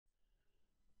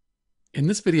In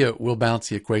this video, we'll balance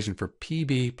the equation for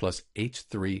Pb plus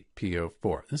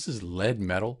H3PO4. This is lead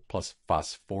metal plus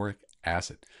phosphoric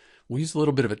acid. We'll use a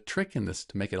little bit of a trick in this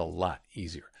to make it a lot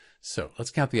easier. So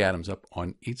let's count the atoms up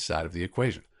on each side of the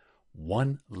equation.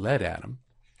 1 lead atom,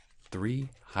 3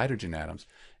 hydrogen atoms,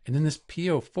 and then this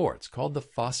PO4, it's called the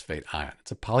phosphate ion.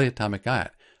 It's a polyatomic ion.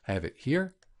 I have it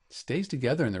here, it stays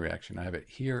together in the reaction. I have it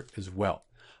here as well.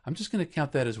 I'm just going to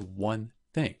count that as one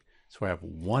thing. So I have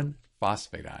 1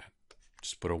 phosphate ion.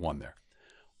 Just put a 1 there.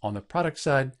 On the product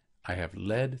side, I have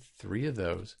lead, 3 of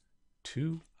those,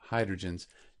 2 hydrogens,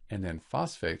 and then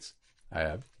phosphates, I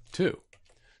have 2.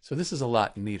 So this is a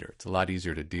lot neater. It's a lot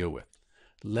easier to deal with.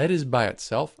 Lead is by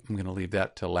itself. I'm going to leave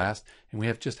that till last. And we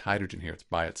have just hydrogen here. It's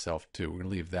by itself too. We're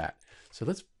going to leave that. So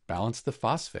let's balance the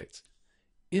phosphates.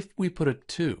 If we put a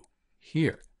 2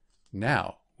 here,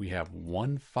 now we have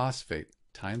 1 phosphate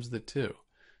times the 2.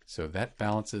 So that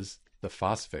balances the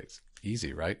phosphates.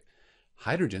 Easy, right?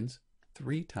 Hydrogens,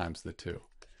 3 times the 2.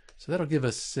 So that'll give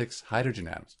us 6 hydrogen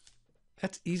atoms.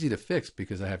 That's easy to fix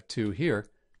because I have 2 here.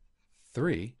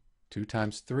 3, 2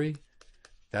 times 3,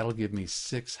 that'll give me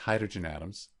 6 hydrogen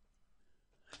atoms.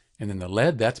 And then the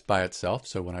lead, that's by itself.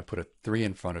 So when I put a 3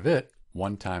 in front of it,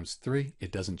 1 times 3,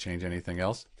 it doesn't change anything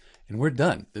else. And we're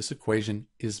done. This equation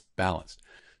is balanced.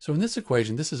 So in this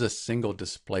equation, this is a single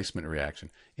displacement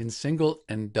reaction. In single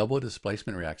and double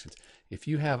displacement reactions, if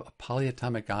you have a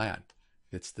polyatomic ion,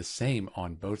 it's the same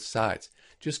on both sides.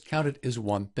 Just count it as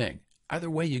one thing. Either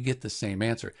way, you get the same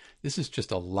answer. This is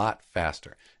just a lot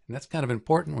faster. And that's kind of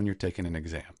important when you're taking an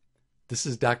exam. This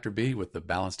is Dr. B with the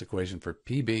balanced equation for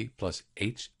Pb plus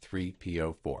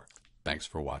H3PO4. Thanks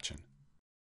for watching.